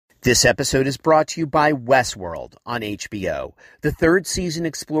This episode is brought to you by Westworld on HBO. The third season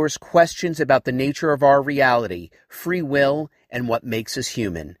explores questions about the nature of our reality, free will, and what makes us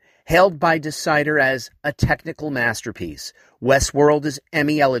human. Hailed by Decider as a technical masterpiece, Westworld is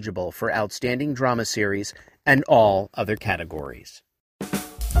Emmy eligible for Outstanding Drama Series and all other categories.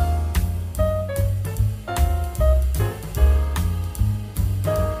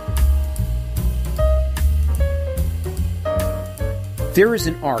 There is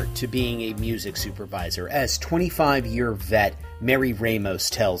an art to being a music supervisor, as 25-year vet Mary Ramos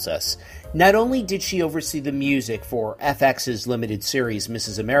tells us. Not only did she oversee the music for FX's limited series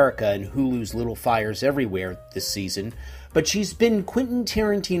Mrs. America and Hulu's Little Fires Everywhere this season, but she's been Quentin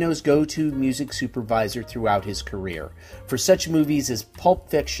Tarantino's go-to music supervisor throughout his career, for such movies as Pulp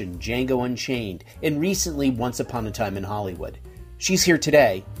Fiction, Django Unchained, and recently Once Upon a Time in Hollywood. She's here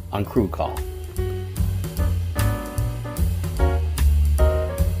today on Crew Call.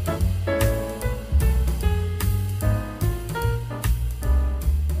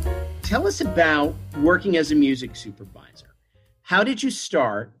 Tell us about working as a music supervisor. How did you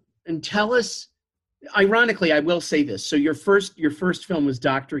start? And tell us, ironically, I will say this. So your first film was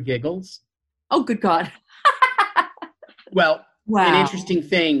Dr. Giggles. Oh, good God. Well, wow. An interesting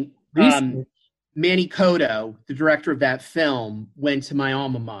thing, Manny Cotto, the director of that film, went to my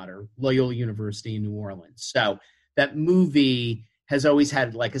alma mater, Loyola University in New Orleans. So that movie has always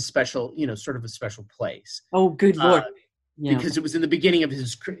had like a special, sort of a special place. Oh, good Lord. Yeah. Because it was in the beginning of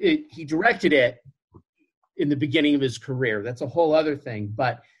he directed it in the beginning of his career. That's a whole other thing.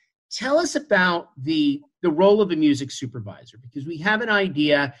 But tell us about the role of a music supervisor, because we have an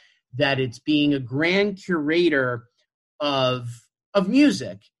idea that it's being a grand curator of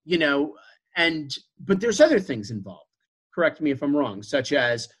music, but there's other things involved. Correct me if I'm wrong, such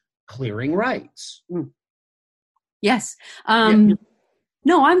as clearing rights. Yes. No,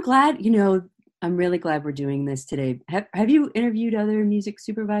 I'm glad, I'm really glad we're doing this today. Have you interviewed other music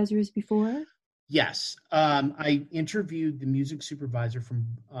supervisors before? Yes. I interviewed the music supervisor from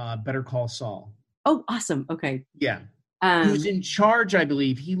Better Call Saul. Oh, awesome. Okay. Yeah. Who's in charge, I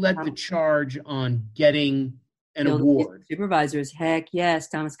believe. He led the charge on getting an award. Supervisors. Heck yes.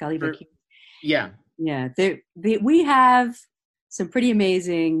 Thomas Scaliva. Yeah. Yeah. We have some pretty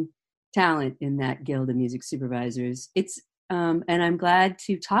amazing talent in that Guild of Music Supervisors. It's, and I'm glad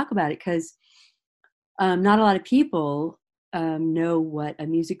to talk about it because not a lot of people know what a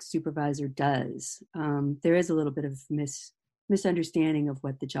music supervisor does. There is a little bit of misunderstanding of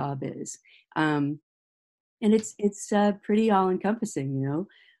what the job is. And it's pretty all-encompassing,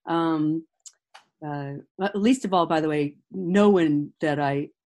 least of all, by the way, no one that I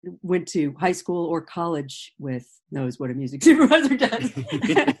went to high school or college with knows what a music supervisor does,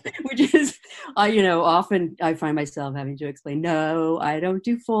 which is, often I find myself having to explain, no, I don't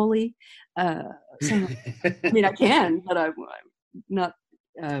do Foley. I can, but I'm not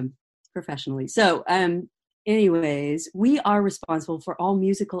professionally. So, anyways, we are responsible for all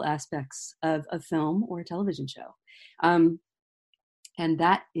musical aspects of a film or a television show. And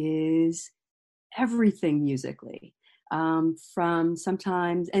that is everything musically. From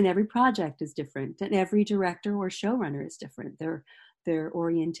sometimes, and every project is different, and every director or showrunner is different. Their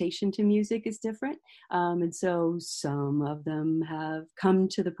orientation to music is different. And so some of them have come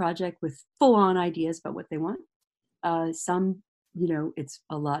to the project with full-on ideas about what they want. Some, it's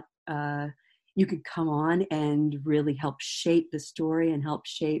a lot, you could come on and really help shape the story and help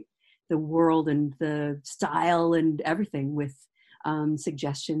shape the world and the style and everything with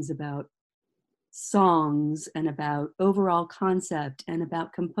suggestions about songs and about overall concept and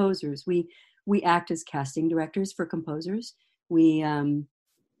about composers. We act as casting directors for composers. We,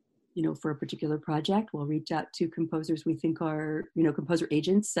 for a particular project, we'll reach out to composers we think are, composer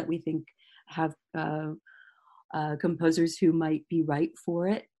agents that we think have composers who might be right for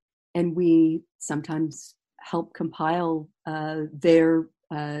it. And we sometimes help compile their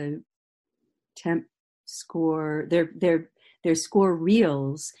temp score, their score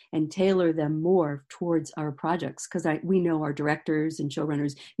reels and tailor them more towards our projects. Because we know our directors and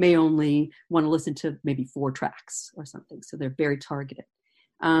showrunners may only want to listen to maybe 4 tracks or something. So they're very targeted.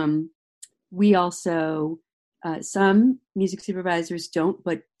 We also, some music supervisors don't,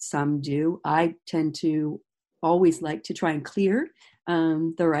 but some do. I tend to always like to try and clear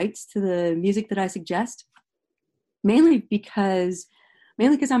the rights to the music that I suggest, mainly because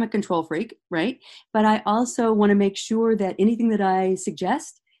I'm a control freak, right? But I also want to make sure that anything that I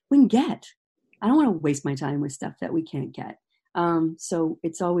suggest, we can get. I don't want to waste my time with stuff that we can't get. So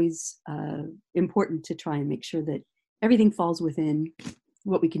it's always important to try and make sure that everything falls within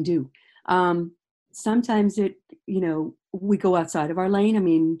what we can do. sometimes we go outside of our lane. I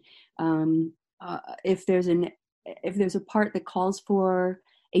mean, if there's a part that calls for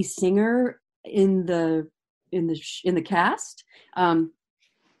a singer in the cast,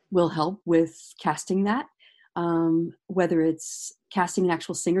 we'll help with casting that, whether it's casting an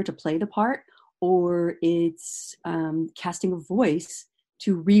actual singer to play the part, or it's casting a voice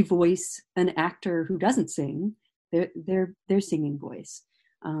to revoice an actor who doesn't sing their singing voice.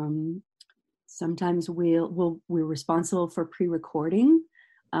 Sometimes we're responsible for pre-recording,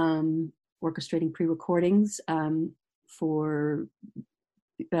 orchestrating pre-recordings for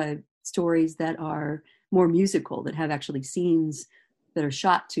stories that are more musical, that have actually scenes that are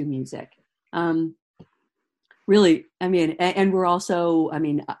shot to music. Really, I mean, and we're also, I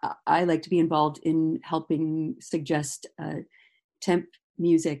mean, I like to be involved in helping suggest temp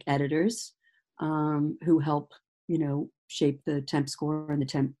music editors who help, shape the temp score and the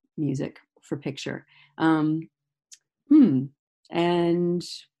temp music for picture. And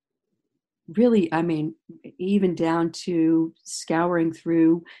really, I mean, even down to scouring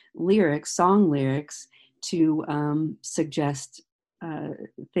through song lyrics to suggest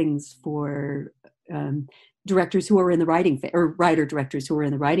things for directors who are in the writing phase, or writer directors who are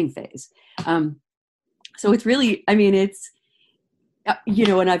in the writing phase. So it's really, I mean, it's,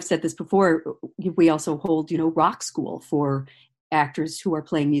 and I've said this before, we also hold, rock school for actors who are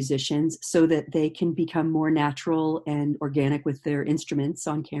playing musicians so that they can become more natural and organic with their instruments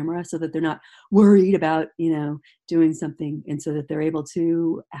on camera, so that they're not worried about, doing something, and so that they're able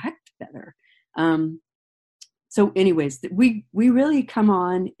to act better. So anyways, we really come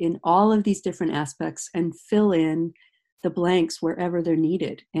on in all of these different aspects and fill in the blanks wherever they're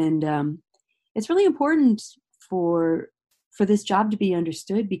needed. And it's really important for this job to be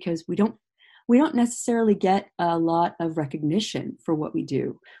understood, because we don't necessarily get a lot of recognition for what we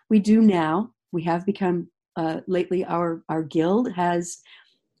do. We do now. We have become, lately, our guild has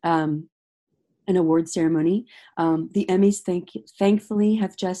an award ceremony. The Emmys, thankfully,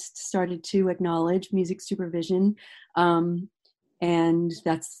 have just started to acknowledge music supervision. And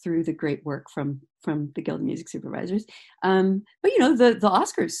that's through the great work from the Guild of Music Supervisors. But, the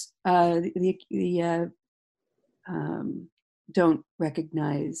Oscars, don't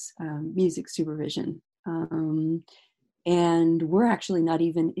recognize music supervision. And we're actually not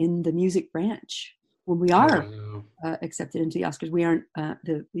even in the music branch. When we are accepted into the Oscars, we aren't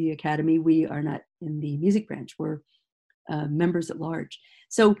the Academy. We are not in the music branch. We're members at large.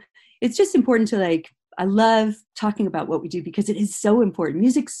 So it's just important to I love talking about what we do, because it is so important.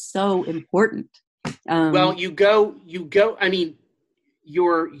 Music's so important. Well, you go. I mean,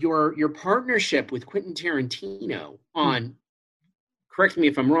 your partnership with Quentin Tarantino on, correct me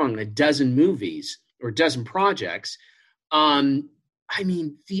if I'm wrong, a dozen movies or a dozen projects. I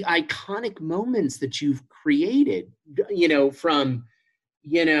mean, the iconic moments that you've created, from,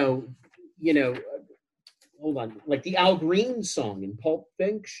 hold on, like the Al Green song in Pulp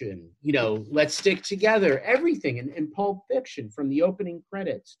Fiction, Let's Stick Together, everything in Pulp Fiction, from the opening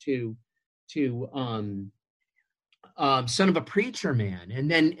credits to Son of a Preacher Man,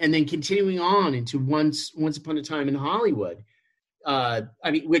 and then continuing on into Once Upon a Time in Hollywood. I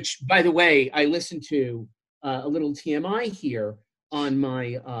mean, which, by the way, I listened to a little TMI here on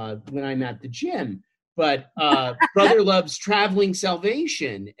my when I'm at the gym, but Brother Love's Traveling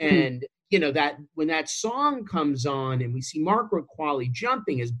Salvation, and that when that song comes on and we see Mark Ruffalo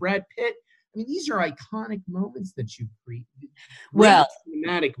jumping as Brad Pitt, I mean, these are iconic moments that you create. Well,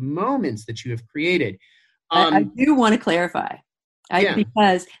 cinematic moments that you have created. I do want to clarify.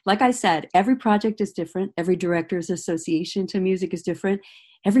 Because, like I said, every project is different. Every director's association to music is different.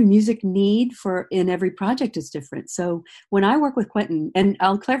 Every music need in every project is different. So when I work with Quentin, and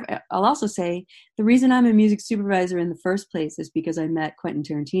I'll also say the reason I'm a music supervisor in the first place is because I met Quentin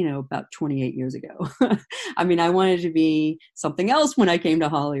Tarantino about 28 years ago. I mean, I wanted to be something else when I came to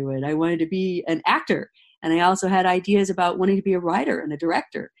Hollywood. I wanted to be an actor, and I also had ideas about wanting to be a writer and a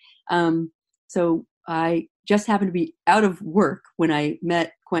director. So I just happened to be out of work when I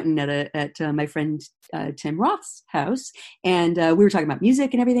met Quentin at my friend Tim Roth's house, and we were talking about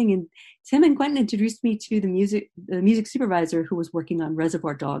music and everything. And Tim and Quentin introduced me to the music supervisor who was working on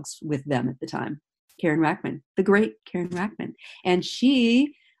Reservoir Dogs with them at the time, Karen Rackman, the great Karen Rackman, and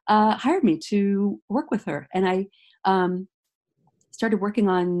she hired me to work with her, and I started working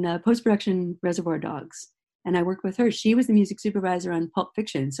on post-production Reservoir Dogs. And I worked with her. She was the music supervisor on Pulp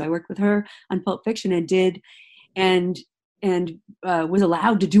Fiction. So I worked with her on Pulp Fiction and was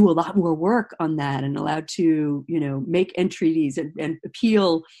allowed to do a lot more work on that, and allowed to, make entreaties and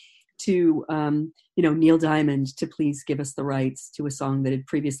appeal to Neil Diamond to please give us the rights to a song that had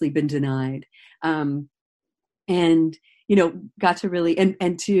previously been denied, and got to really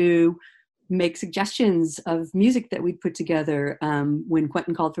and to make suggestions of music that we'd put together. When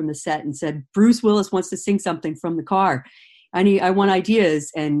Quentin called from the set and said, Bruce Willis wants to sing something from the car, I want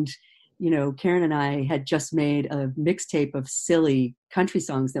ideas. And Karen and I had just made a mixtape of silly country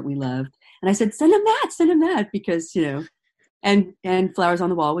songs that we loved, and I said, send him that, because and Flowers on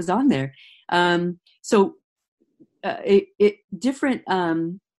the Wall was on there. So different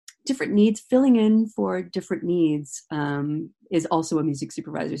needs, filling in for different needs, is also a music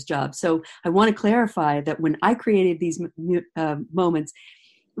supervisor's job. So I want to clarify that when I created these moments,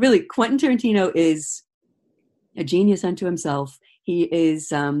 really, Quentin Tarantino is a genius unto himself. He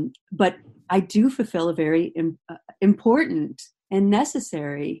is, but I do fulfill a very important and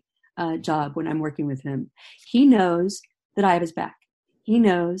necessary job when I'm working with him. He knows that I have his back. He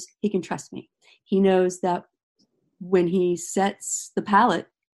knows he can trust me. He knows that when he sets the palette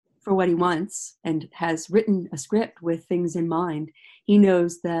for what he wants and has written a script with things in mind, he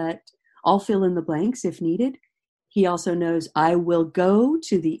knows that I'll fill in the blanks if needed. He also knows I will go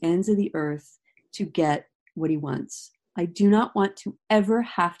to the ends of the earth to get what he wants. I do not want to ever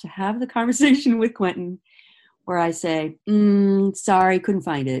have to have the conversation with Quentin where I say, sorry, couldn't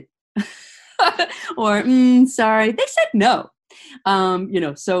find it. Or, sorry, they said no.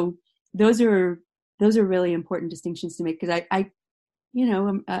 So those are really important distinctions to make, because I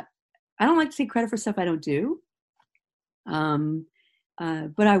don't like to take credit for stuff I don't do.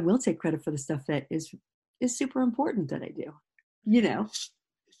 But I will take credit for the stuff that is super important that I do,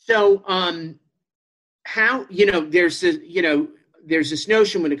 So, how, there's this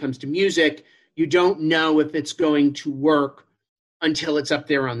notion when it comes to music, you don't know if it's going to work until it's up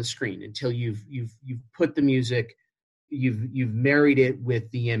there on the screen, until you've put the music, you've married it with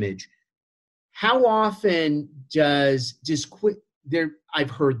the image. How often does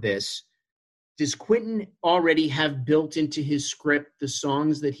I've heard this. Does Quentin already have built into his script the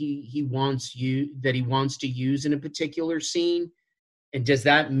songs that he wants to use in a particular scene? And does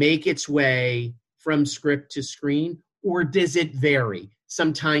that make its way from script to screen, or does it vary?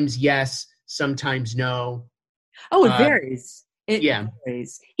 Sometimes yes, sometimes no. Oh, it varies. It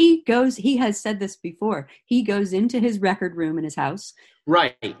varies. He has said this before. He goes into his record room in his house.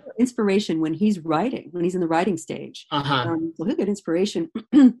 Right. Inspiration when he's writing, when he's in the writing stage. Uh-huh. So he'll get inspiration,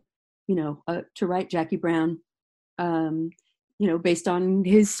 to write Jackie Brown, based on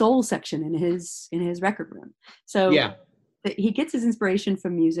his soul section in his record room. So he gets his inspiration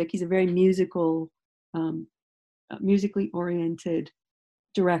from music. He's a very musically oriented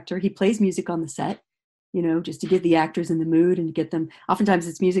director. He plays music on the set, just to get the actors in the mood and to get them. Oftentimes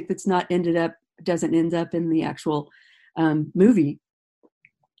it's music that's doesn't end up in the actual movie.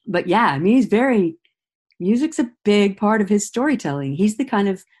 But yeah, music's a big part of his storytelling. He's the kind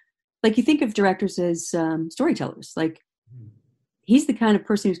of, like, you think of directors as storytellers. Like, he's the kind of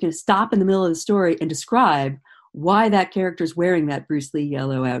person who's going to stop in the middle of the story and describe why that character is wearing that Bruce Lee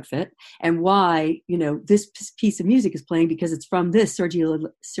yellow outfit, and why, this piece of music is playing because it's from this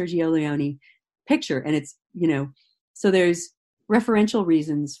Sergio Leone picture. And it's, so there's referential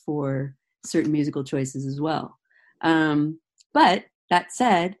reasons for certain musical choices as well. But that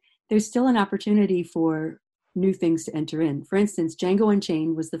said, there's still an opportunity for new things to enter in. For instance, Django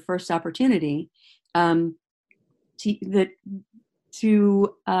Unchained was the first opportunity for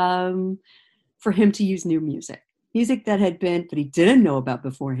him to use new music that he didn't know about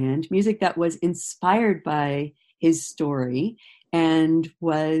beforehand, music that was inspired by his story,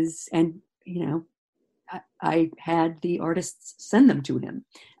 I had the artists send them to him,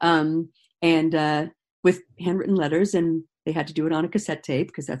 with handwritten letters, and they had to do it on a cassette tape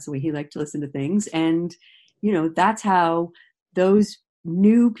because that's the way he liked to listen to things. And, that's how those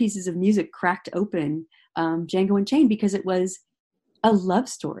new pieces of music cracked open Django Unchained, because it was a love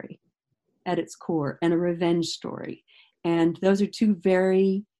story at its core and a revenge story. And those are two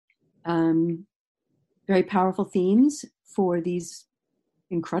very, very powerful themes for these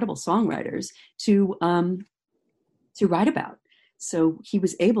incredible songwriters to write about. So he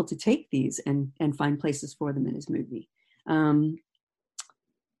was able to take these and find places for them in his movie.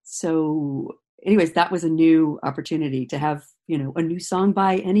 So anyways, that was a new opportunity to have, a new song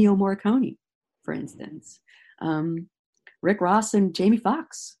by Ennio Morricone, for instance. Rick Ross and Jamie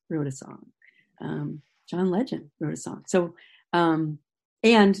Foxx wrote a song. John Legend wrote a song. So, and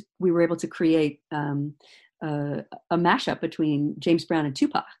we were able to create a mashup between James Brown and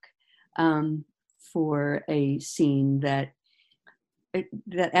Tupac for a scene that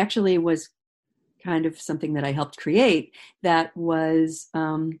actually was kind of something that I helped create, that was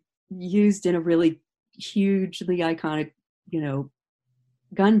used in a really hugely iconic,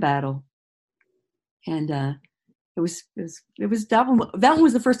 gun battle. And it was that one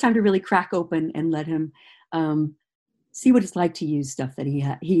was the first time to really crack open and let him see what it's like to use stuff that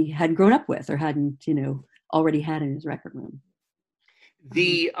he hadn't grown up with or hadn't already had in his record room.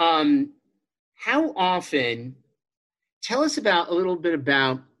 The how often? Tell us a little bit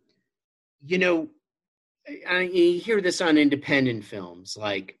about, I hear this on independent films,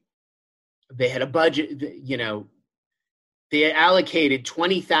 like they had a budget, they allocated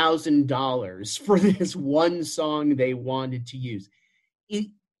 $20,000 for this one song they wanted to use.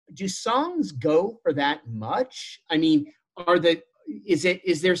 Do songs go for that much? I mean,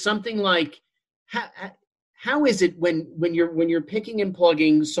 is there something like, how is it when you're picking and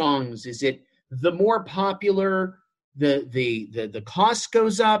plugging songs? Is it the more popular the cost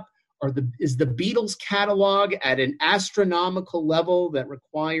goes up, or is the Beatles catalog at an astronomical level that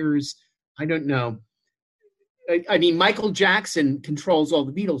requires, I don't know. I mean, Michael Jackson controls all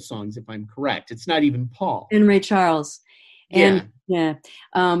the Beatles songs, if I'm correct. It's not even Paul. And Ray Charles. And yeah.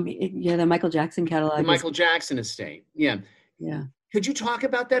 The Michael Jackson catalog. The Michael Jackson estate. Yeah. Yeah. Could you talk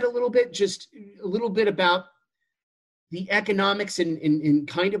about that a little bit? Just a little bit about the economics and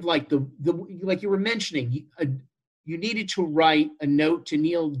kind of like the like you were mentioning, you needed to write a note to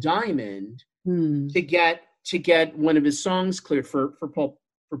Neil Diamond to get one of his songs cleared for Pulp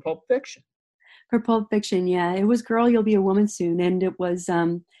Fiction. For Pulp Fiction, yeah, it was "Girl, You'll Be a Woman Soon," and it was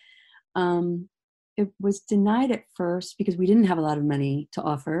denied at first because we didn't have a lot of money to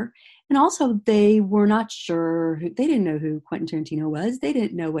offer, and also they were not sure. They didn't know who Quentin Tarantino was. They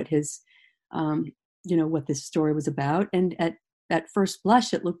didn't know what his, what this story was about. And at first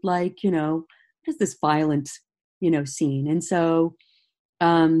blush, it looked like just this violent, scene. And so,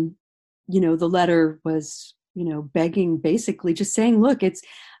 the letter was, begging, basically just saying, look, it's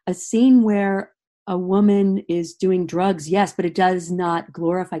a scene where a woman is doing drugs, yes, but it does not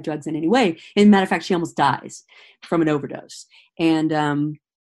glorify drugs in any way. As a matter of fact, she almost dies from an overdose. And,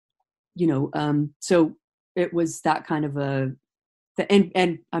 so it was that kind of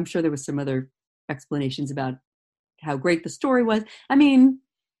and I'm sure there was some other explanations about how great the story was. I mean,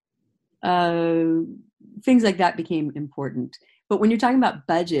 things like that became important. But when you're talking about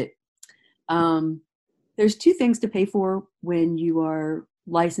budget, there's two things to pay for when you are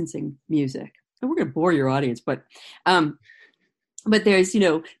licensing music. And we're going to bore your audience, but there's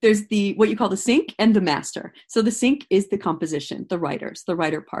the what you call the sync and the master. So the sync is the composition, the writer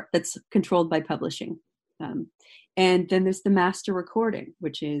part that's controlled by publishing. And then there's the master recording,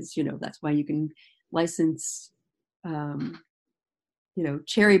 which is, that's why you can license,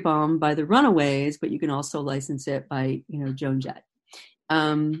 Cherry Bomb by the Runaways, but you can also license it by, Joan Jett.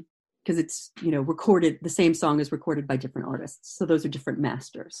 Because it's, recorded, the same song is recorded by different artists. So those are different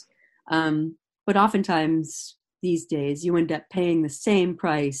masters. But oftentimes these days you end up paying the same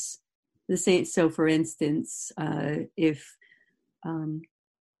price, So for instance, if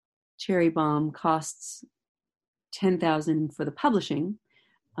Cherry Bomb costs $10,000 for the publishing,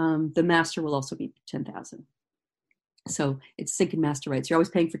 the master will also be $10,000. So it's sync and master rights. You're always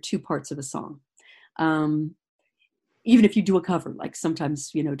paying for two parts of a song. Even if you do a cover, like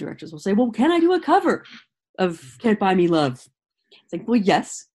sometimes, directors will say, well, can I do a cover of Can't Buy Me Love? It's like, well,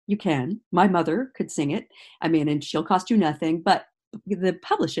 yes, you can. My mother could sing it. I mean, and she'll cost you nothing, but the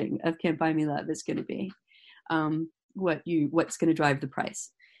publishing of Can't Buy Me Love is going to be what's going to drive the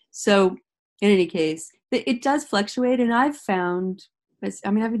price. So in any case, it does fluctuate. And I've found,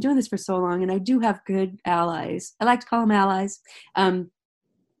 I've been doing this for so long, and I do have good allies. I like to call them allies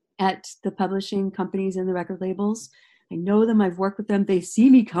at the publishing companies and the record labels. I know them. I've worked with them. They see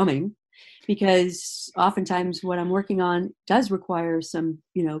me coming because oftentimes what I'm working on does require some,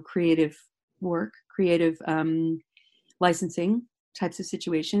 creative work, creative licensing types of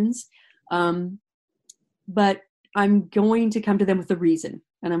situations. But I'm going to come to them with a reason,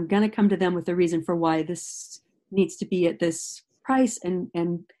 and I'm going to come to them with a reason for why this needs to be at this price. And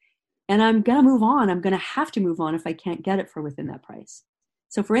I'm going to move on. I'm going to have to move on if I can't get it for within that price.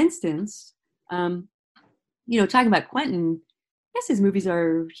 So for instance, talking about Quentin, yes, his movies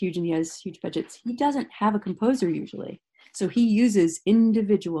are huge and he has huge budgets. He doesn't have a composer usually. So he uses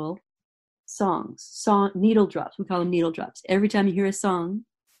individual needle drops. We call them needle drops. Every time you hear a song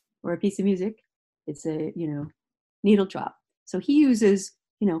or a piece of music, it's a, needle drop. So he uses,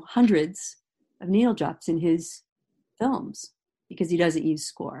 hundreds of needle drops in his films because he doesn't use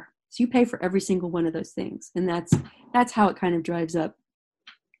score. So you pay for every single one of those things. And that's how it kind of drives up.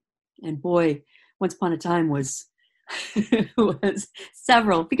 And boy, Once Upon a Time was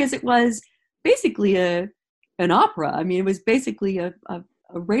several, because it was basically an opera. I mean, it was basically a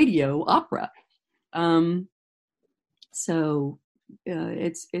a radio opera. So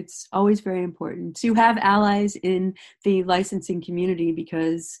it's always very important to have allies in the licensing community,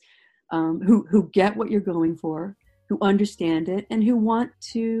 because who get what you're going for, who understand it, and who want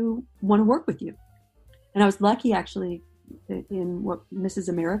to work with you. And I was lucky, actually, in what Mrs.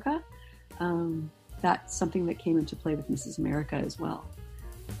 America. That's something that came into play with Mrs. America as well.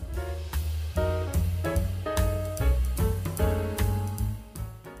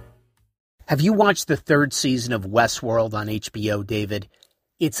 Have you watched the third season of Westworld on HBO, David?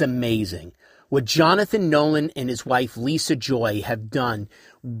 It's amazing. What Jonathan Nolan and his wife Lisa Joy have done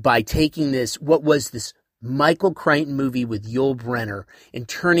by taking what was this Michael Crichton movie with Yul Brynner, and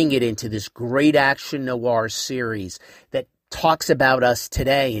turning it into this great action noir series that talks about us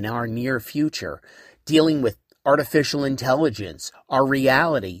today in our near future, dealing with artificial intelligence, our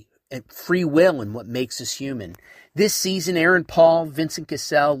reality, and free will and what makes us human. This season, Aaron Paul, Vincent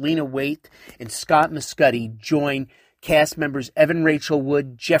Cassell, Lena Waithe, and Scott Mescudi join cast members Evan Rachel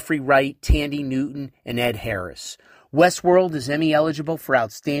Wood, Jeffrey Wright, Tandy Newton, and Ed Harris. Westworld is Emmy eligible for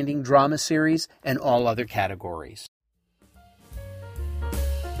Outstanding Drama Series and all other categories.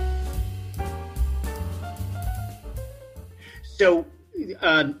 So,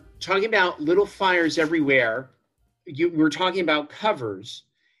 talking about Little Fires Everywhere, we're talking about covers,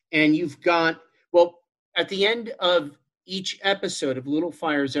 and you've got, well, at the end of each episode of Little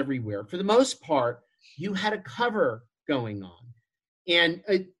Fires Everywhere, for the most part, you had a cover going on. And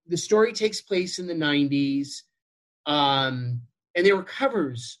the story takes place in the 90s, and there were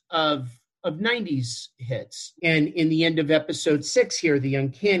covers of 90s hits. And in the end of episode 6 here, The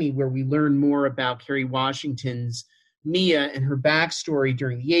Uncanny, where we learn more about Kerry Washington's Mia and her backstory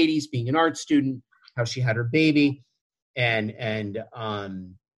during the 80s, being an art student, how she had her baby, and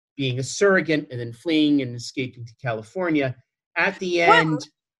being a surrogate, and then fleeing and escaping to California. At the end,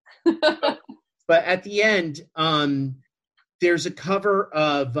 but at the end, there's a cover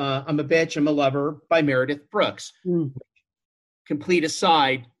of I'm a Bitch, I'm a Lover by Meredith Brooks. Complete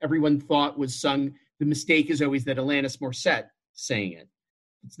aside, everyone thought was sung. The mistake is always that Alanis Morissette sang it.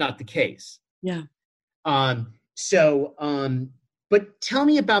 It's not the case. Yeah. But tell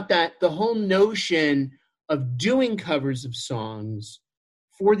me about that, the whole notion of doing covers of songs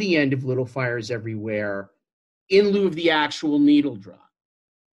for the end of Little Fires Everywhere in lieu of the actual needle drop,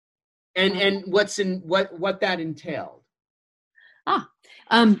 and what that entailed.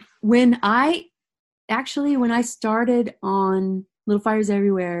 When I started on Little Fires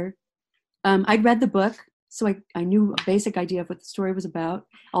Everywhere, I'd read the book, so I knew a basic idea of what the story was about,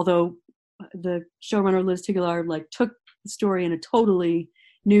 although the showrunner Liz Tigelaar took the story in a totally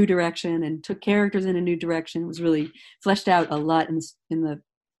new direction and took characters in a new direction. It was really fleshed out a lot in the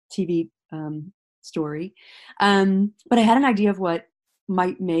TV story. But I had an idea of what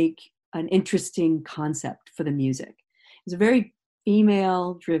might make an interesting concept for the music. It was a very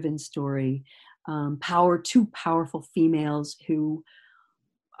female-driven story. Two powerful females who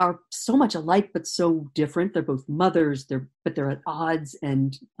are so much alike but so different. They're both mothers, but they're at odds,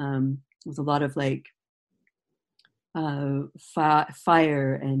 and with a lot of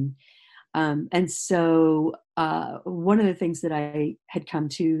fire and so one of the things that I had come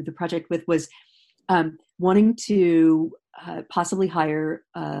to the project with was wanting to possibly hire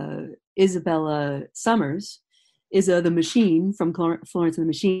Isabella Summers, Izza the Machine from Florence and the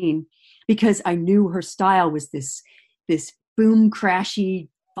Machine, because I knew her style was this boom crashy,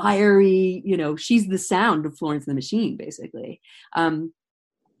 fiery, she's the sound of Florence and the Machine, basically.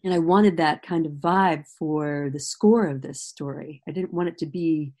 And I wanted that kind of vibe for the score of this story. I didn't want it to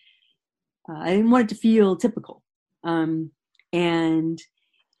feel typical. And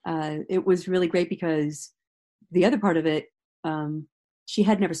it was really great because the other part of it, she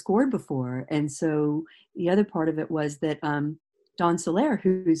had never scored before. And so the other part of it was that Dawn Soler,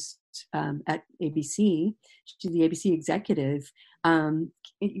 who's at ABC, she's the ABC executive,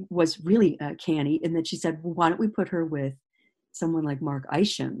 was really canny in that she said, well, why don't we put her with someone like Mark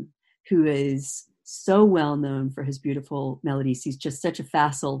Isham, who is so well known for his beautiful melodies. He's just such a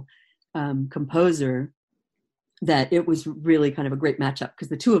facile composer that it was really kind of a great matchup, because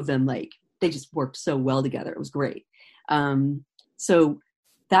the two of them, they just worked so well together. It was great. So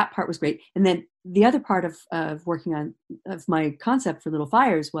that part was great. And then the other part of working on my concept for Little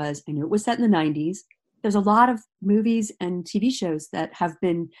Fires was, I knew it was set in the 90s. There's a lot of movies and TV shows that have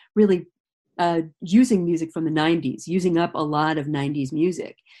been really using music from the 90s, using up a lot of 90s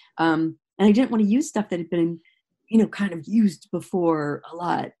music. And I didn't want to use stuff that had been, kind of used before a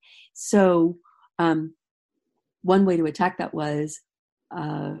lot. So one way to attack that was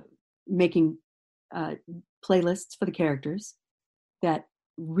making playlists for the characters that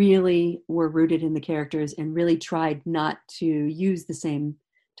really were rooted in the characters and really tried not to use the same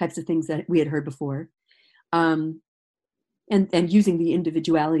types of things that we had heard before. And using the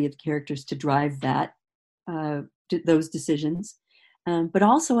individuality of the characters to drive that, those decisions. But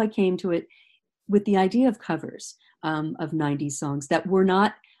also I came to it with the idea of covers of 90s songs that were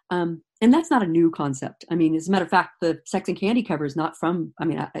not, and that's not a new concept. I mean, as a matter of fact, the Sex and Candy cover is not from, I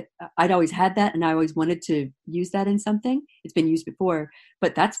mean, I'd always had that and I always wanted to use that in something. It's been used before,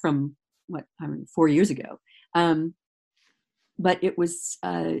 but that's from 4 years ago. But it was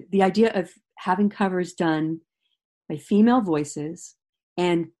the idea of having covers done by female voices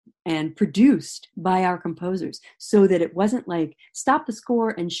and produced by our composers, so that it wasn't like stop the score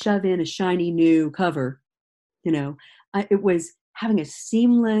and shove in a shiny new cover. It was having a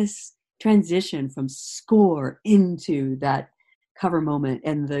seamless transition from score into that cover moment,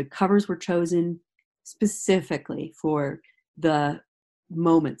 and the covers were chosen specifically for the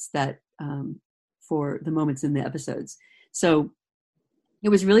moments in the episodes. So it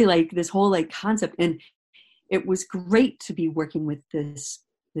was really like this whole like concept, and it was great to be working with this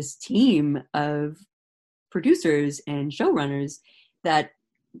team of producers and showrunners that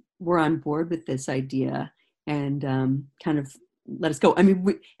were on board with this idea and kind of let us go. I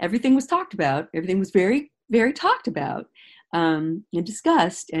mean, everything was talked about. Everything was very, very talked about and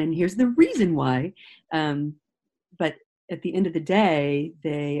discussed. And here's the reason why. But at the end of the day,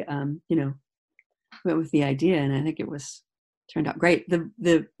 they, went with the idea, and I think it turned out great.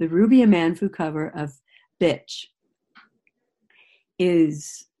 The Ruby Amanfu cover of Bitch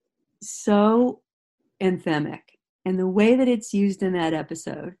is so anthemic, and the way that it's used in that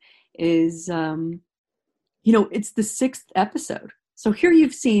episode is, it's the 6th episode. So here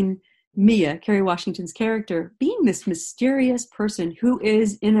you've seen Mia, Kerry Washington's character, being this mysterious person who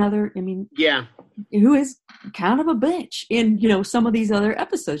is who is kind of a bitch in, some of these other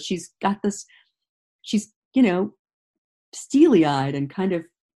episodes. She's steely-eyed and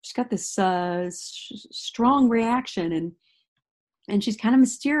she's got this strong reaction, and she's kind of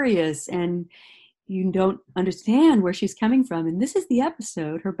mysterious, and you don't understand where she's coming from. And this is the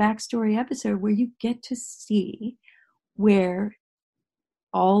episode, her backstory episode, where you get to see where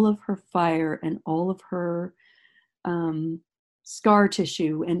all of her fire and all of her scar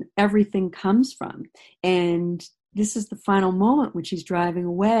tissue and everything comes from. And this is the final moment when she's driving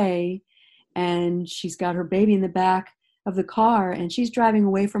away, and she's got her baby in the back of the car, and she's driving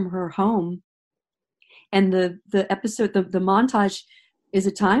away from her home. And the episode, the montage is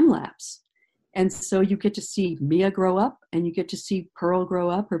a time lapse. And so you get to see Mia grow up, and you get to see Pearl grow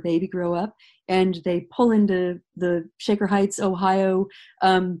up, her baby grow up, and they pull into the Shaker Heights, Ohio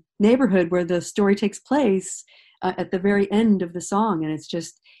neighborhood where the story takes place at the very end of the song. And it's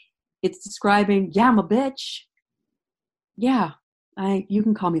describing, yeah, I'm a bitch. Yeah, you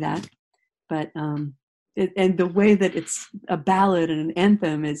can call me that. But, and the way that it's a ballad and an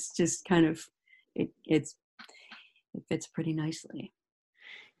anthem is just kind of, it fits pretty nicely.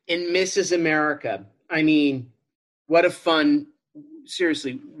 In Mrs. America, I mean, what a fun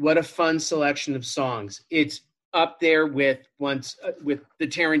selection of songs. It's up there with the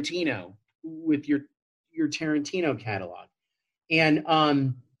Tarantino, with your Tarantino catalog. And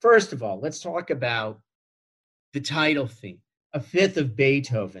first of all, let's talk about the title theme, A Fifth of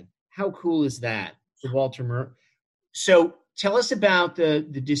Beethoven. How cool is that? The Walter Murray. So tell us about the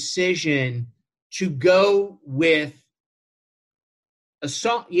decision to go with a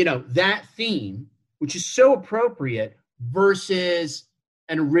song, that theme, which is so appropriate, versus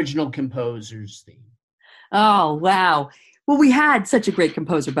an original composer's theme. Oh, wow. Well, we had such a great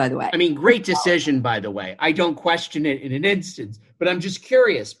composer, by the way. I mean, great decision, by the way. I don't question it in an instance, but I'm just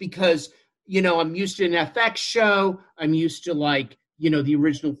curious because, I'm used to an FX show. I'm used to the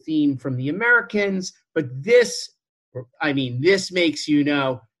original theme from the Americans, but this makes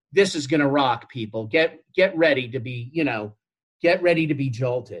this is going to rock, people. Get ready to be, get ready to be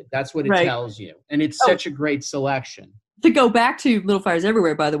jolted. That's what it tells you. And it's such a great selection. To go back to Little Fires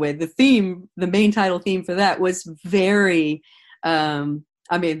Everywhere, by the way, the main title theme for that was very,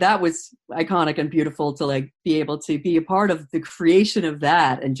 that was iconic and beautiful to be able to be a part of the creation of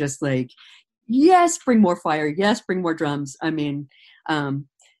that, and just yes, bring more fire. Yes, bring more drums. And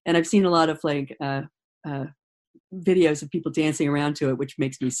I've seen a lot of videos of people dancing around to it, which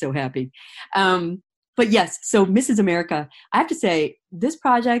makes me so happy. But yes, so Mrs. America, I have to say this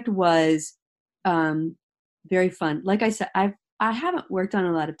project was very fun. Like I said, I haven't worked on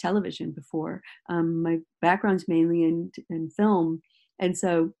a lot of television before. My background's mainly in film, and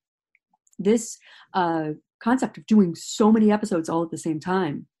so this concept of doing so many episodes all at the same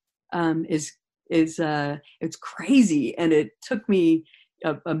time is it's crazy, and it took me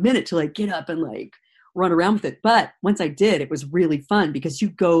a minute to like get up and like run around with it. But once I did, it was really fun because you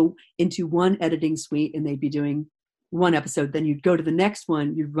go into one editing suite and they'd be doing one episode. Then you'd go to the next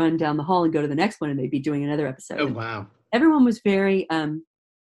one, you'd run down the hall and go to the next one and they'd be doing another episode. Oh, wow. Everyone was very,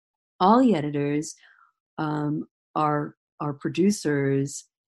 all the editors, our producers,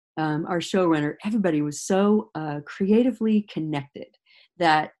 our showrunner, everybody was so creatively connected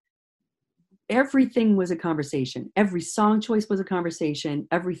that everything was a conversation. Every song choice was a conversation.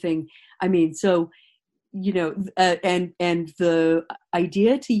 Everything. I mean, so, and the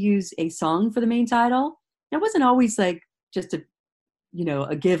idea to use a song for the main title, it wasn't always like just a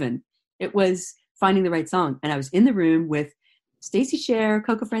given. It was finding the right song. And I was in the room with Stacey Scher,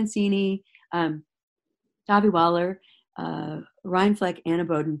 Coco Francini, Davi Waller, Ryan Fleck, Anna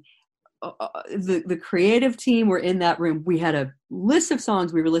Boden. The creative team were in that room. We had a list of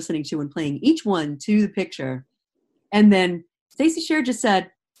songs we were listening to and playing each one to the picture. And then Stacey Scher just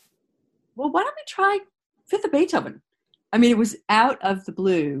said, well, why don't we try Fifth of Beethoven? I mean, it was out of the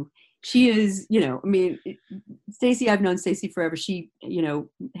blue. She is, Stacey, I've known Stacey forever. She,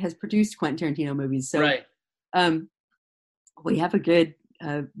 has produced Quentin Tarantino movies. So right. We have a good,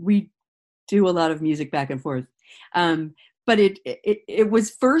 we do a lot of music back and forth. But it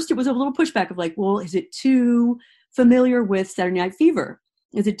was a little pushback of like, well, is it too familiar with Saturday Night Fever?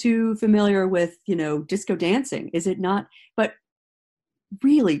 Is it too familiar with, disco dancing? Is it not? But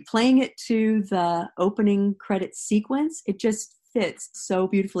really playing it to the opening credit sequence, it just fits so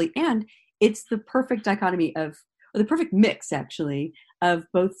beautifully. And it's the perfect dichotomy or the perfect mix, actually, of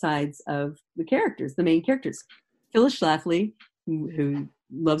both sides of the characters, the main characters. Phyllis Schlafly, who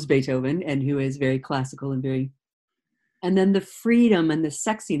loves Beethoven and who is very classical and then the freedom and the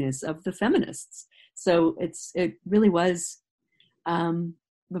sexiness of the feminists. So it really was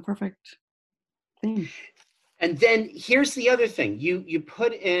the perfect thing. And then here's the other thing. You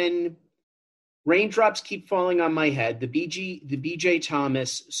put in Raindrops Keep Falling on My Head, the BJ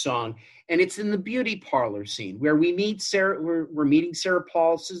Thomas song, and it's in the beauty parlor scene where we meet Sarah. We're meeting Sarah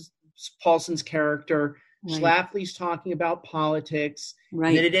Paulson's character. Right. Schlafly's talking about politics. Right.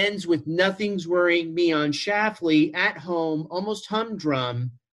 And then it ends with Nothing's Worrying Me on Schlafly at home, almost humdrum,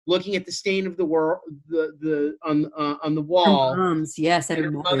 looking at the stain of the world on the wall. Her mom's, yes, and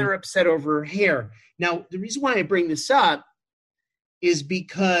her mother upset over her hair. Now, the reason why I bring this up is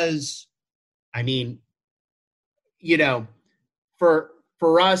because, I mean, for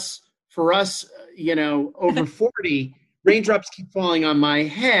us, over 40, Raindrops Keep Falling on My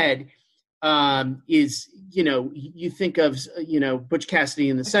Head is, you think of, Butch Cassidy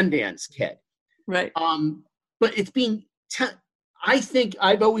and the Sundance Kid. Right. But it's being, I think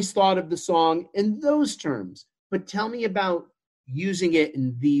I've always thought of the song in those terms, but tell me about using it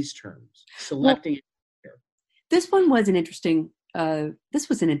in these terms, selecting it. This one was an interesting,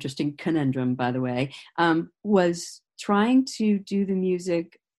 conundrum, by the way, was trying to do the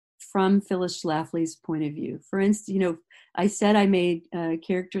music from Phyllis Schlafly's point of view. For instance, I said I made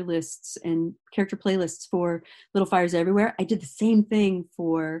character lists and character playlists for Little Fires Everywhere. I did the same thing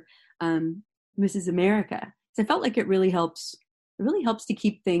for Mrs. America. So I felt like it really helps to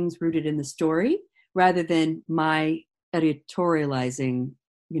keep things rooted in the story rather than my editorializing,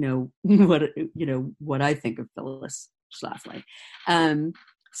 what I think of Phyllis Schlafly.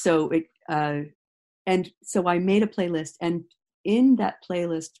 So I made a playlist, and in that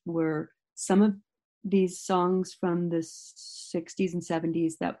playlist were some of these songs from the 60s and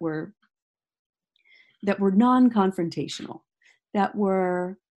 70s that were non-confrontational, that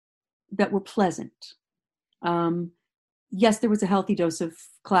were pleasant. Yes, there was a healthy dose of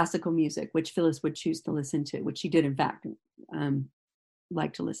classical music, which Phyllis would choose to listen to, which she did, in fact,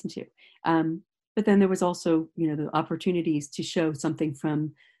 like to listen to. But then there was also, the opportunities to show something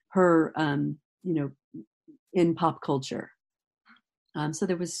from her, in pop culture. So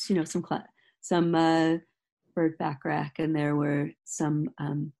there was, some Burt Bacharach, and there were some,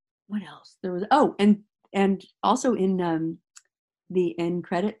 what else? There was, and also in the end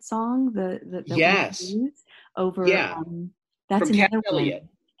credit song, the yes, over, that's from another Cass Elliot.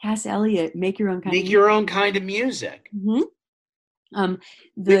 Cass Elliot, Make Your Own Kind of Music. Mm-hmm.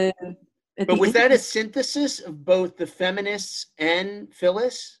 But was that a synthesis of both the feminists and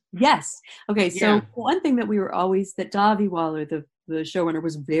Phyllis? Yes. Okay. So one thing that Davi Waller, the showrunner,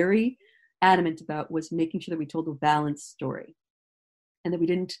 was very adamant about was making sure that we told a balanced story, and that we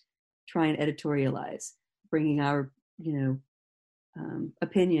didn't try and editorialize, bringing our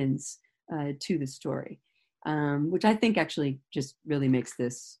opinions to the story, which I think actually just really makes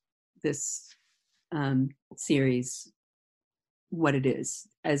this series what it is,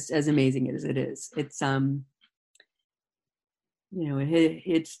 as amazing as it is. It's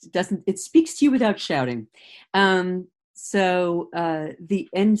it speaks to you without shouting. So the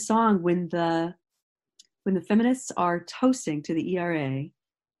end song, when the feminists are toasting to the ERA,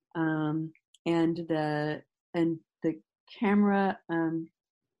 and the camera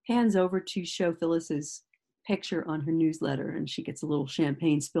pans over to show Phyllis's picture on her newsletter, and she gets a little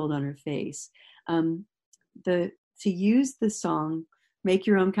champagne spilled on her face. To use the song "Make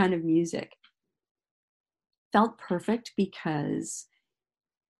Your Own Kind of Music" felt perfect because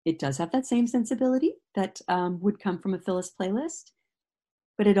it does have that same sensibility that would come from a Phyllis playlist,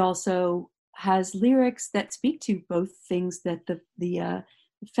 but it also has lyrics that speak to both things that the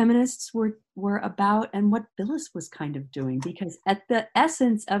feminists were about and what Phyllis was kind of doing. Because at the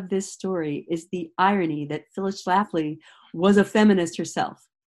essence of this story is the irony that Phyllis Schlafly was a feminist herself,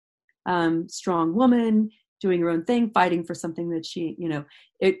 strong woman, doing her own thing, fighting for something that she,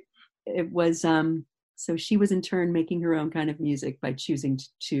 it was. So she was in turn making her own kind of music by choosing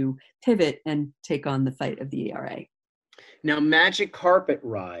to pivot and take on the fight of the ERA. Now, Magic Carpet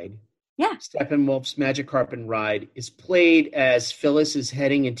Ride, Steppenwolf's Magic Carpet Ride, is played as Phyllis is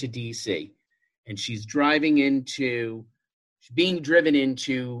heading into D.C. and she's being driven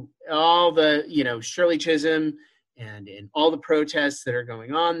into all the, Shirley Chisholm and all the protests that are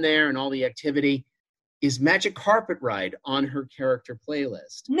going on there and all the activity. Is Magic Carpet Ride on her character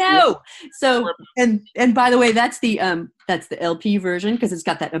playlist? No. So, and by the way, that's the LP version, because it's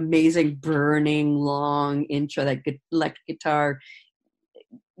got that amazing burning long intro, that electric guitar,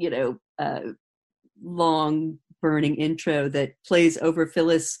 long burning intro that plays over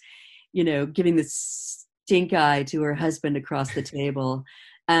Phyllis, giving the stink eye to her husband across the table.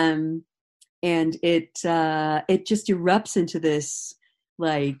 And it just erupts into this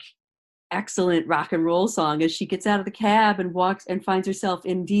excellent rock and roll song as she gets out of the cab and walks and finds herself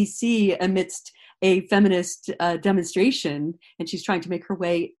in DC amidst a feminist demonstration, and she's trying to make her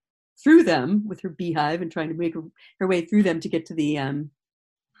way through them with her beehive and trying to make her way through them to get to the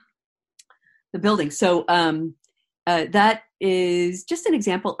building. So that is just an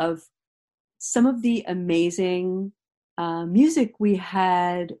example of some of the amazing music we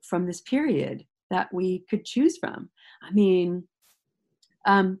had from this period that we could choose from. I mean,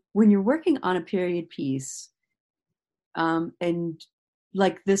 when you're working on a period piece, and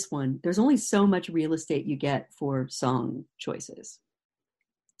like this one, there's only so much real estate you get for song choices.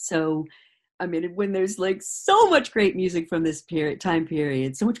 So, I mean, when there's so much great music from this time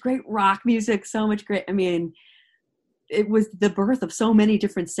period, so much great rock music, so much great, I mean, it was the birth of so many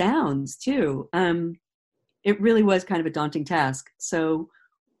different sounds too. It really was kind of a daunting task. So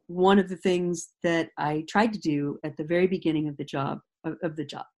one of the things that I tried to do at the very beginning of the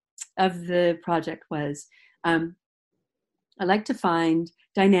project was, I like to find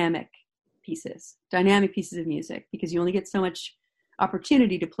dynamic pieces of music, because you only get so much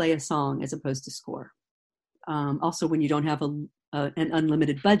opportunity to play a song as opposed to score. Also, when you don't have an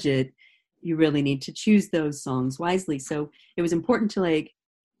unlimited budget, you really need to choose those songs wisely. So it was important to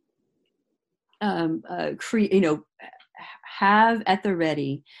have at the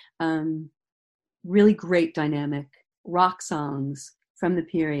ready really great dynamic rock songs from the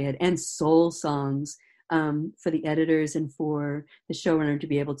period and soul songs for the editors and for the showrunner to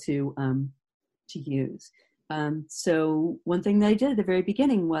be able to use. So one thing that I did at the very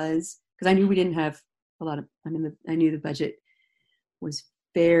beginning was, because I knew we didn't have a lot of, I knew the budget was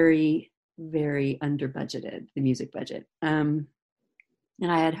very, very under budgeted, the music budget. And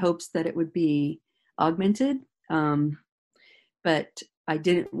I had hopes that it would be augmented, but I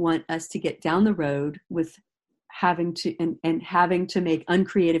didn't want us to get down the road with having to make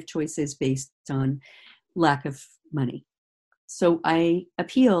uncreative choices based on lack of money. So I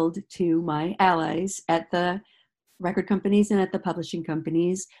appealed to my allies at the record companies and at the publishing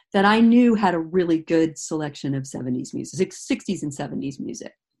companies that I knew had a really good selection of 70s music, 60s and 70s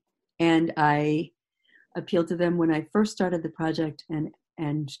music. And I appealed to them when I first started the project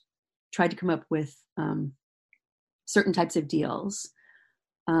and tried to come up with certain types of deals,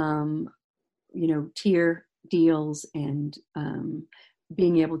 tier deals, and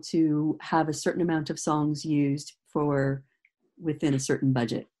being able to have a certain amount of songs used for within a certain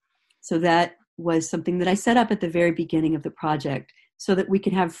budget. So that was something that I set up at the very beginning of the project so that we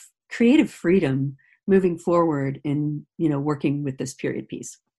could have creative freedom moving forward in, working with this period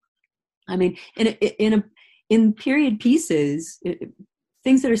piece. I mean, in period pieces,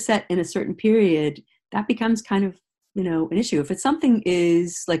 things that are set in a certain period, that becomes kind of, an issue. If it's something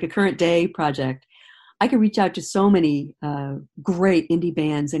is like a current day project, I could reach out to so many great indie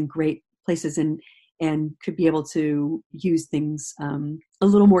bands and great places and could be able to use things a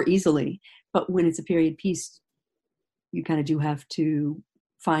little more easily. But when it's a period piece, you kind of do have to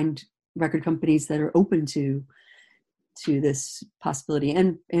find record companies that are open to this possibility,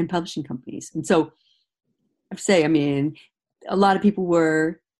 and publishing companies. And so I say, I mean, a lot of people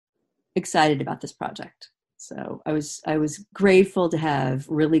were excited about this project. So I was grateful to have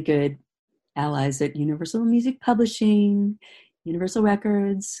really good allies at Universal Music Publishing, Universal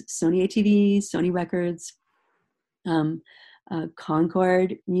Records, Sony ATV, Sony Records,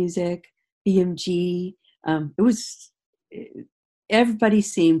 Concord Music, BMG. Everybody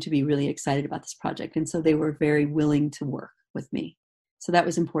seemed to be really excited about this project. And so they were very willing to work with me. So that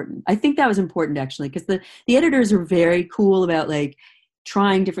was important. I think that was important, actually, because the editors are very cool about like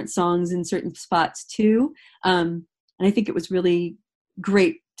trying different songs in certain spots too. And I think it was really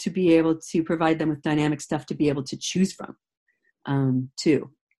great to be able to provide them with dynamic stuff to be able to choose from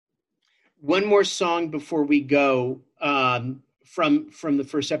too. One more song before we go from the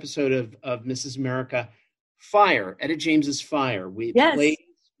first episode of Mrs. America. Fire, Etta James's Fire. We played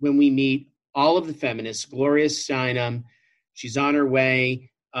When We Meet, all of the feminists, Gloria Steinem. She's on her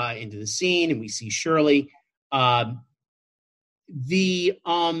way into the scene, and we see Shirley. What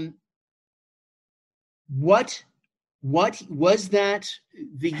was that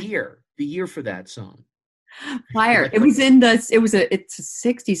the year for that song? Fire. It's a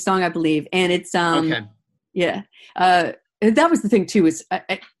 60s song, I believe. And it's, okay. Yeah. That was the thing too, is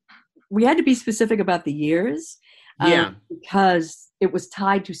we had to be specific about the years, because it was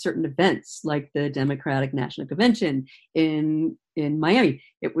tied to certain events like the Democratic National Convention in Miami.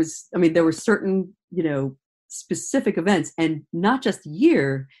 It was, I mean, there were certain, specific events, and not just the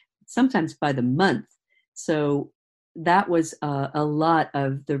year, sometimes by the month. So that was a lot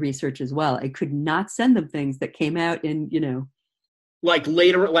of the research as well. I could not send them things that came out in, like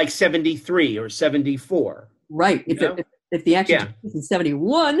later, like 73 or 74. Right. If the action was in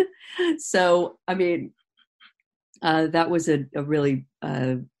 71. So, I mean, that was a really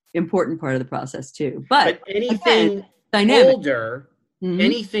important part of the process too. But anything dynamic. older,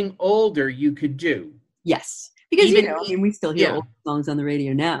 anything older you could do. Yes. Because, we still hear old songs on the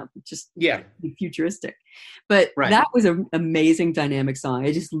radio now, just futuristic. But that was an amazing dynamic song.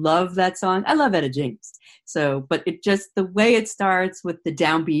 I just love that song. I love Etta James. So, but it just, the way it starts with the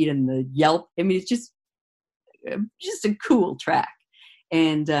downbeat and the yelp, I mean, it's just a cool track.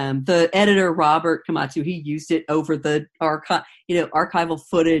 And the editor, Robert Kamatu, he used it over the archival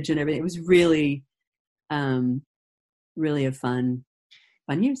footage and everything. It was really, really a fun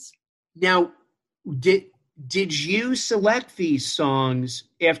use. Now, did you select these songs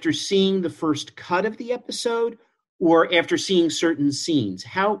after seeing the first cut of the episode, or after seeing certain scenes?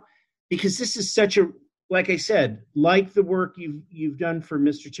 How? Because this is such a, like I said, like the work you've done for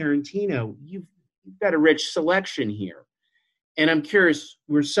Mr. Tarantino, you've got a rich selection here. And I'm curious,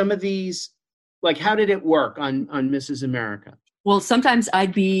 were some of these, like, how did it work on Mrs. America? Well, sometimes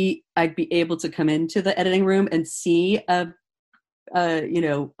I'd be able to come into the editing room and see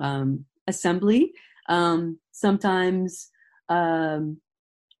assembly. Sometimes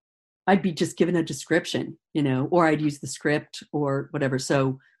I'd be just given a description, or I'd use the script or whatever.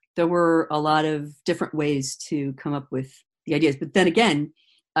 So there were a lot of different ways to come up with the ideas. But then again,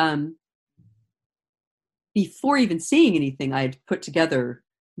 before even seeing anything, I'd put together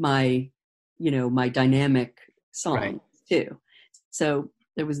my dynamic song too. So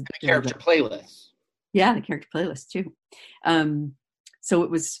there was the character playlist. Yeah, the character playlist too. So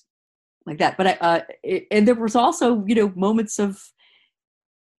it was like that. But and there was also, moments of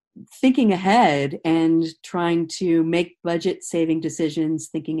thinking ahead and trying to make budget saving decisions,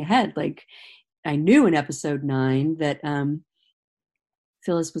 thinking ahead. Like I knew in episode 9 that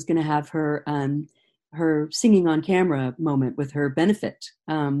Phyllis was going to have her singing on camera moment with her benefit.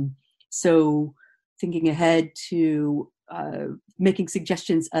 So thinking ahead to making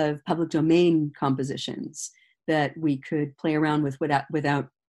suggestions of public domain compositions that we could play around with without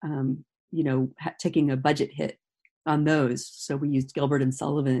taking a budget hit on those. So we used Gilbert and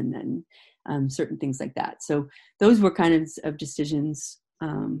Sullivan and certain things like that. So those were kind of decisions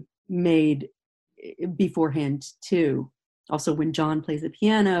made beforehand too. Also, when John plays the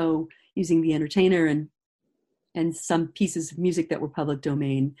piano, using the entertainer and some pieces of music that were public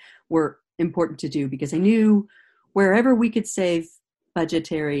domain were important to do, because I knew wherever we could save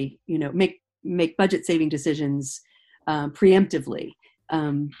budgetary, make budget saving decisions preemptively,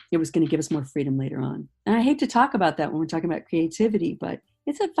 it was going to give us more freedom later on. And I hate to talk about that when we're talking about creativity, but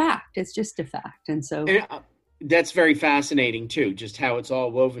it's a fact. It's just a fact. And so that's very fascinating too, just how it's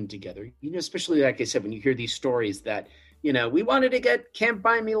all woven together. Especially like I said, when you hear these stories that, we wanted to get Can't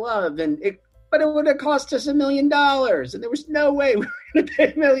Buy Me Love, but it would have cost us $1 million, and there was no way we were going to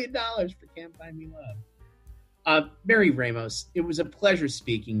pay $1 million for Can't Buy Me Love. Mary Ramos, it was a pleasure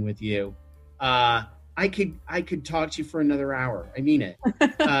speaking with you. I could talk to you for another hour. I mean it.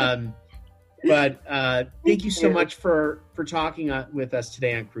 But thank you so much for talking with us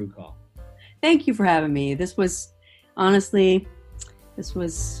today on Crew Call. Thank you for having me. This was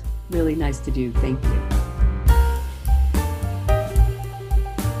really nice to do. Thank you.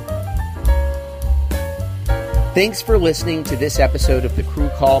 Thanks for listening to this episode of the Crew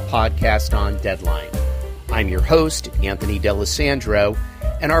Call podcast on Deadline. I'm your host, Anthony D'Alessandro,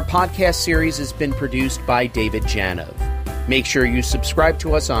 and our podcast series has been produced by David Janov. Make sure you subscribe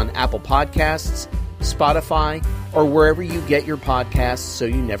to us on Apple Podcasts, Spotify, or wherever you get your podcasts so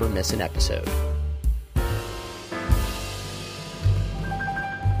you never miss an episode.